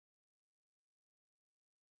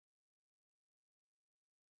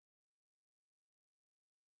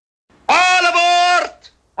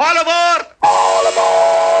All aboard! All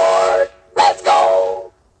aboard! Let's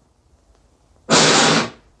go!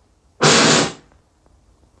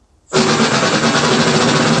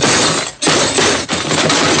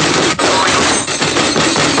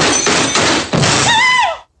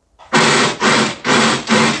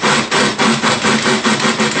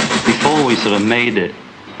 Before we sort of made it,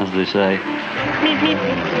 as they say,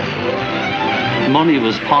 money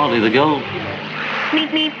was partly the goal.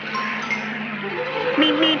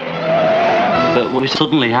 But we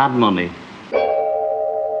suddenly had money.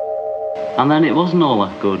 And then it wasn't all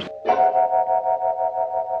that good.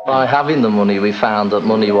 By having the money, we found that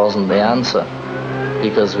money wasn't the answer,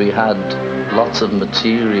 because we had lots of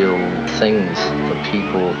material things that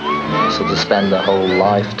people sort of spend their whole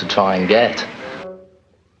life to try and get.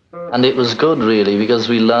 And it was good, really, because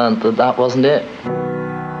we learned that that wasn't it.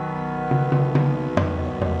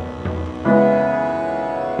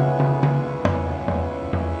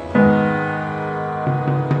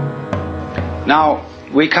 Now,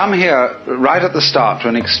 we come here right at the start to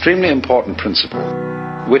an extremely important principle,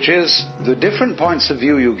 which is the different points of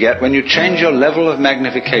view you get when you change your level of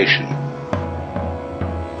magnification.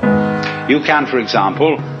 You can, for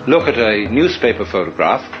example, look at a newspaper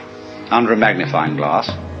photograph under a magnifying glass,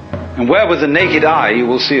 and where with the naked eye you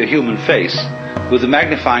will see a human face, with the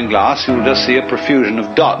magnifying glass you will just see a profusion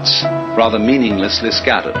of dots, rather meaninglessly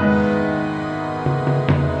scattered.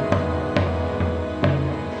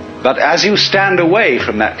 But as you stand away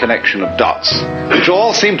from that connection of dots, which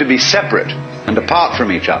all seem to be separate and apart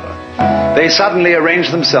from each other, they suddenly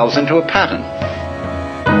arrange themselves into a pattern.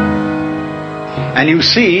 And you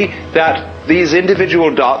see that these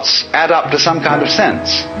individual dots add up to some kind of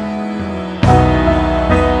sense.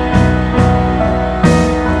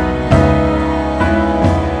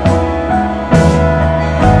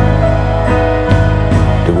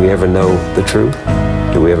 Do we ever know the truth?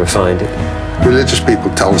 Do we ever find it? Religious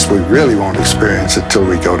people tell us we really won't experience it till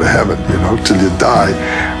we go to heaven, till you die.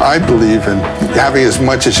 I believe in having as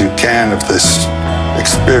much as you can of this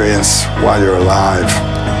experience while you're alive.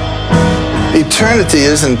 Eternity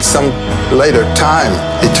isn't some later time.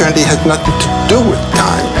 Eternity has nothing to do with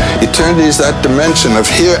time. Eternity is that dimension of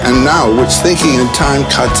here and now, which thinking in time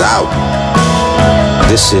cuts out.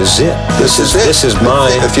 This is it. This is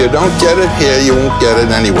mine. If you don't get it here, you won't get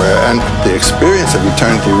it anywhere. And the experience of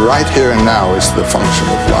eternity right here and now is the function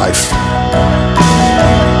of life.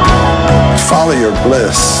 Follow your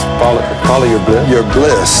bliss. Follow your bliss? Your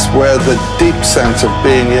bliss, where the deep sense of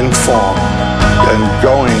being in form and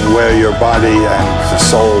going where your body and the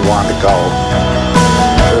soul want to go.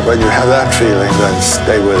 When you have that feeling, then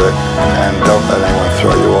stay with it and don't let anyone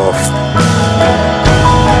throw you off.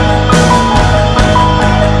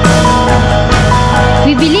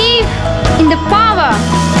 We believe in the power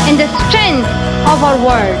and the strength of our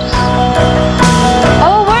words.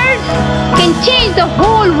 Our words can change the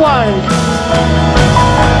whole world.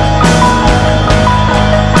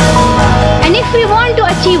 And if we want to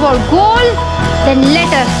achieve our goal, then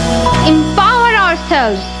let us empower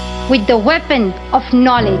ourselves with the weapon of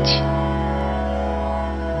knowledge.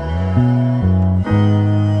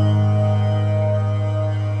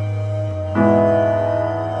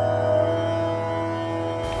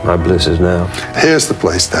 My bliss is now. Here's the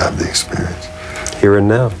place to have the experience. Here and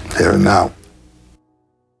now. Here and now.